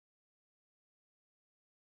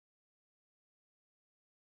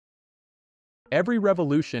Every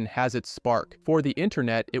revolution has its spark. For the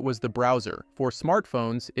internet, it was the browser. For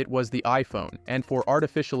smartphones, it was the iPhone. And for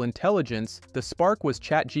artificial intelligence, the spark was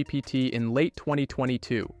ChatGPT in late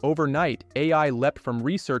 2022. Overnight, AI leapt from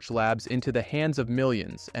research labs into the hands of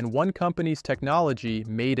millions, and one company's technology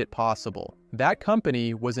made it possible. That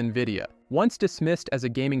company was Nvidia. Once dismissed as a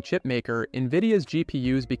gaming chipmaker, Nvidia's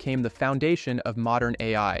GPUs became the foundation of modern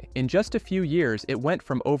AI. In just a few years, it went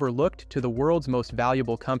from overlooked to the world's most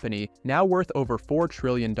valuable company, now worth over $4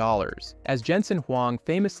 trillion. As Jensen Huang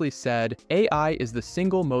famously said, AI is the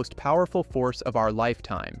single most powerful force of our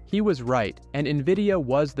lifetime. He was right, and Nvidia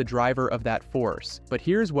was the driver of that force. But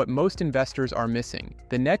here's what most investors are missing.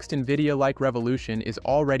 The next Nvidia-like revolution is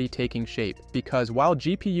already taking shape, because while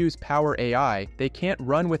GPUs power AI, they can't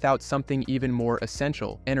run without something even more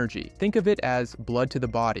essential: energy. Think of it as blood to the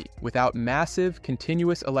body. Without massive,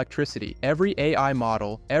 continuous electricity, every AI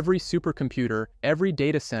model, every supercomputer, every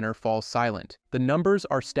data center falls silent. The numbers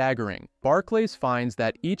are staggering. Barclays finds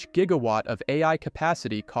that each gigawatt of AI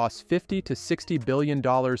capacity costs $50 to $60 billion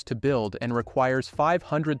to build and requires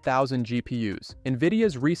 500,000 GPUs.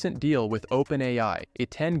 Nvidia's recent deal with OpenAI, a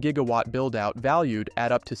 10-gigawatt buildout valued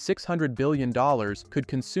at up to $600 billion, could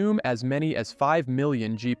consume as many as 5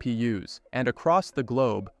 million GPUs. And across the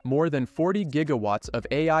globe, more than 40 gigawatts of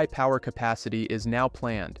AI power capacity is now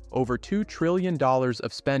planned. Over $2 trillion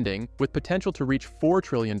of spending, with potential to reach $4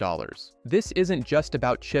 trillion. This isn't just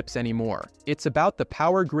about chips anymore. It's about the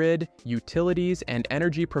power grid, utilities, and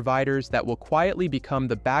energy providers that will quietly become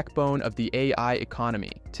the backbone of the AI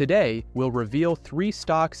economy. Today, we'll reveal 3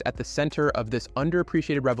 stocks at the center of this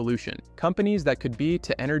underappreciated revolution, companies that could be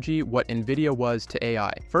to energy what Nvidia was to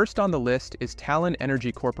AI. First on the list is Talon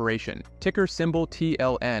Energy Corporation, ticker symbol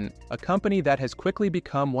TLN, a company that has quickly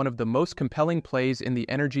become one of the most compelling plays in the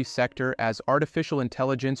energy sector as artificial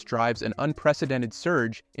intelligence drives an unprecedented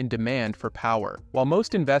surge in demand for power. While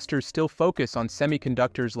most investors still focus on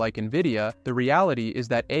semiconductors like Nvidia, the reality is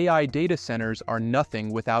that AI data centers are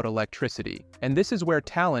nothing without electricity. And this is where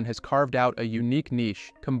Talon has carved out a unique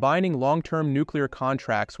niche, combining long-term nuclear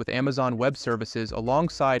contracts with Amazon Web Services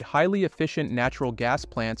alongside highly efficient natural gas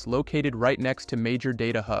plants located right next to major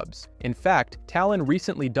data hubs. In fact, Talon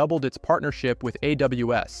recently doubled its partnership with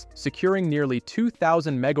AWS, securing nearly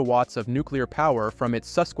 2,000 megawatts of nuclear power from its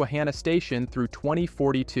Susquehanna station through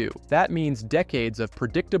 2042. That means decades of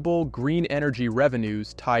predictable green energy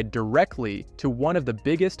revenues tied directly to one of the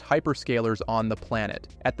biggest hyperscalers on the planet.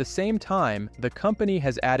 At the same time, the company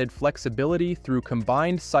has added flexibility through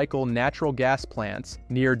combined cycle natural gas plants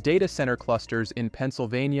near data center clusters in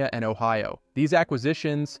Pennsylvania and Ohio. These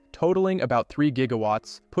acquisitions, totaling about 3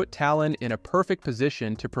 gigawatts, put Talon in a perfect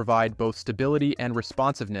position to provide both stability and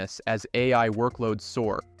responsiveness as AI workloads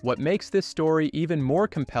soar. What makes this story even more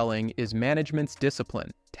compelling is management's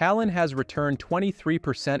discipline. Talon has returned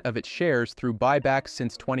 23% of its shares through buybacks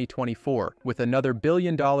since 2024, with another $1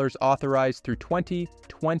 billion authorized through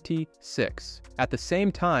 2026. At the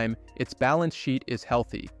same time, its balance sheet is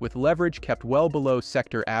healthy, with leverage kept well below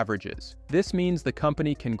sector averages. This means the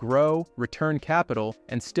company can grow, return capital,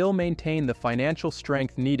 and still maintain the financial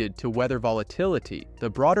strength needed to weather volatility. The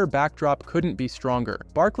broader backdrop couldn't be stronger.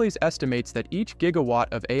 Barclays estimates that each gigawatt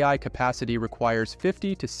of AI capacity requires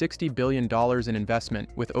 $50 to $60 billion in investment,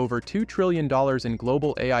 with over $2 trillion in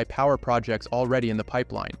global AI power projects already in the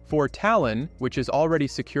pipeline. For Talon, which is already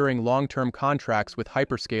securing long-term contracts with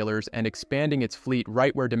hyperscalers and expanding its fleet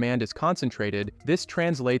right where demand is concentrated, this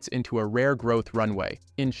translates into a rare growth runway.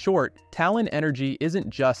 In short, Talon Energy isn't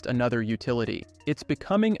just another utility. It's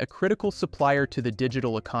becoming a critical supplier to the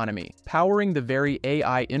digital economy, powering the very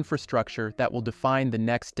AI infrastructure that will define the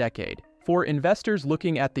next decade. For investors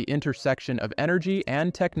looking at the intersection of energy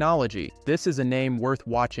and technology, this is a name worth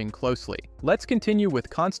watching closely. Let's continue with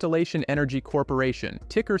Constellation Energy Corporation,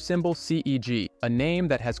 ticker symbol CEG, a name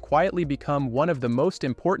that has quietly become one of the most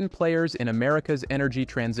important players in America's energy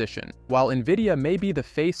transition. While Nvidia may be the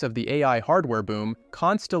face of the AI hardware boom,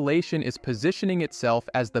 Constellation is positioning itself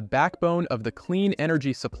as the backbone of the clean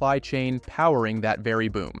energy supply chain powering that very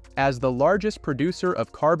boom. As the largest producer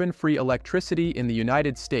of carbon-free electricity in the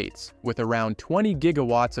United States, with around 20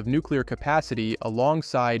 gigawatts of nuclear capacity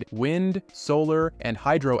alongside wind, solar, and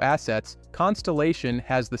hydro assets, Constellation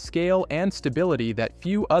has the scale and stability that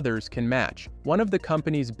few others can match. One of the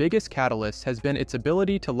company's biggest catalysts has been its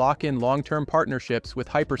ability to lock in long-term partnerships with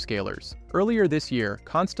hyperscalers. Earlier this year,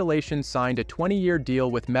 Constellation signed a 20-year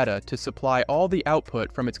deal with Meta to supply all the output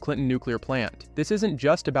from its Clinton nuclear plant. This isn't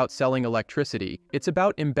just about selling electricity, it's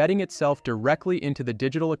about embedding itself directly into the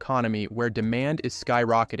digital economy where demand is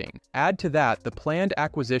skyrocketing. Add to that the planned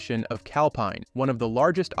acquisition of Calpine, one of the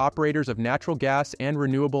largest operators of natural gas and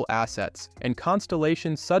renewable assets, and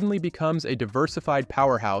Constellation suddenly becomes a diversified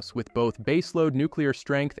powerhouse with both baseload nuclear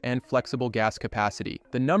strength and flexible gas capacity.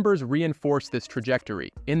 The numbers reinforce this trajectory.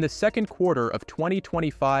 In the second quarter of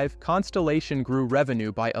 2025, Constellation grew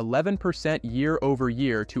revenue by 11%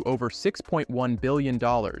 year-over-year to over $6.1 billion,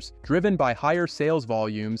 driven by higher sales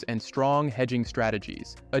volumes and strong hedging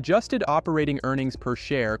strategies. Adjusted operating earnings per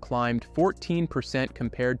share climbed 14%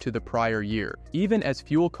 compared to the prior year, even as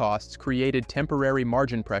fuel costs created temporary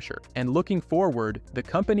margin pressure. And looking forward, the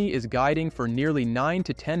company is guiding for nearly $9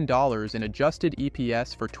 to $10 in adjusted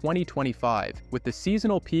EPS for 2025, with the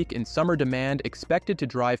seasonal peak in summer demand expected to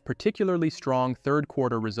drive particularly strong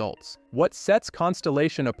third-quarter results. What sets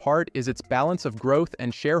Constellation apart is its balance of growth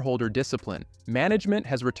and shareholder discipline. Management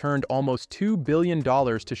has returned almost $2 billion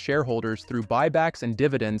to shareholders through buybacks and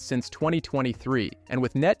dividends since 2023, and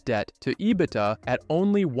with net debt to EBITDA at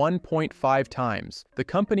only 1.5 times, the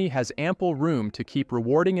company has ample room to keep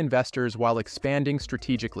rewarding investors while expanding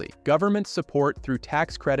strategically. Government support through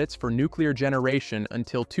tax credits for nuclear generation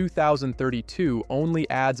until 2032 only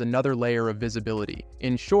adds another layer of visibility.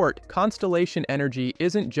 In short, Constellation Energy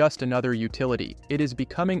isn't just another utility. It is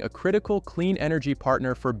becoming a critical clean energy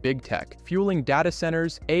partner for big tech, fueling data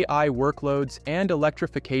centers, AI workloads, and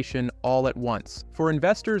electrification all at once. For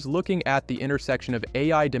investors looking at the intersection of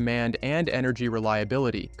AI demand and energy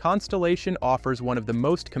reliability, Constellation offers one of the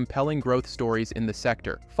most compelling growth stories in the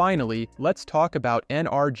sector. Finally, let's talk about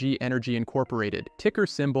NRG Energy Incorporated, ticker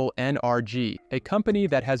symbol NRG, a company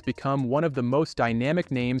that has become one of the most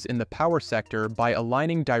dynamic names in the power sector by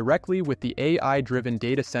aligning directly with the AI-driven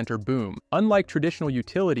data center boom. Unlike traditional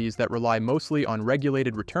utilities that rely mostly on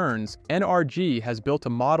regulated returns, NRG has built a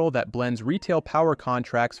model that blends retail power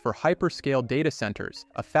contracts for hyperscale data centers,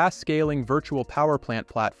 a fast-scaling virtual power plant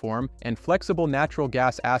platform, and flexible natural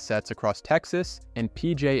gas assets across Texas and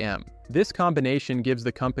PJM. This combination gives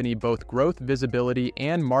the company both growth visibility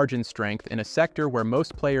and margin strength in a sector where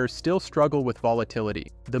most players still struggle with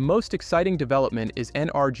volatility. The most exciting development is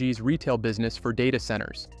NRG's retail business for data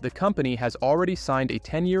centers. The company has already signed a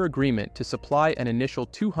 10-year agreement to supply an initial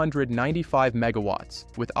 295 megawatts,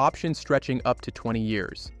 with options stretching up to 20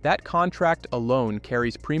 years. That contract alone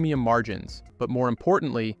carries premium margins, but more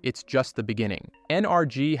importantly, it's just the beginning.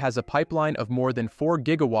 NRG has a pipeline of more than 4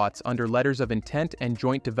 gigawatts under letters of intent and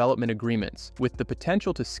joint development agreements, with the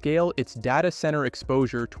potential to scale its data center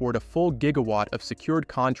exposure toward a full gigawatt of secured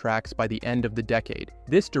contracts by the end of the decade.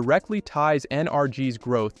 This directly ties NRG's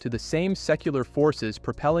growth to the same secular forces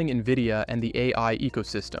propelling Nvidia and the AI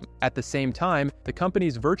ecosystem. At the same time, the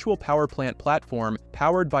company's virtual power plant platform,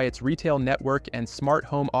 powered by its retail network and smart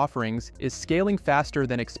home offerings, is scaling faster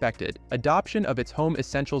than expected. Adoption of its home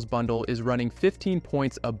essentials bundle is running 15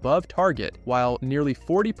 points above target, while nearly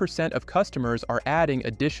 40% of customers are adding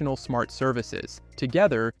additional smart services.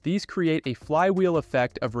 Together, these create a flywheel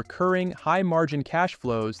effect of recurring, high-margin cash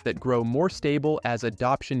flows that grow more stable as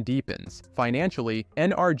adoption deepens. Financially,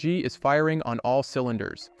 NRG is firing on all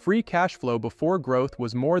cylinders. Free cash flow before growth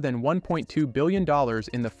was more than $1.2 billion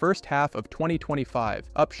in the first half of 2025,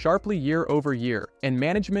 up sharply year over year, and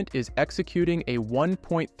management is executing a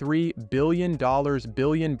 $1.3 billion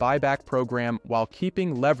buyback program while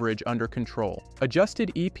keeping leverage under control.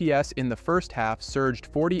 Adjusted EPS in the first half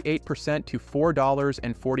surged 48% to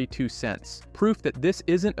 $4.42, proof that this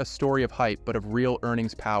isn't a story of hype but of real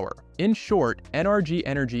earnings power. In short, NRG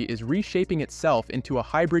Energy is reshaping itself into a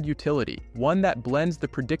hybrid utility, one that blends the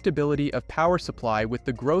predictability of power supply with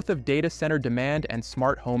the growth of data center demand and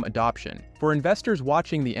smart home adoption. For investors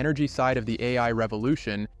watching the energy side of the AI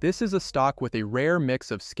revolution, this is a stock with a rare mix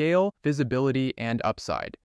of scale, visibility, and upside.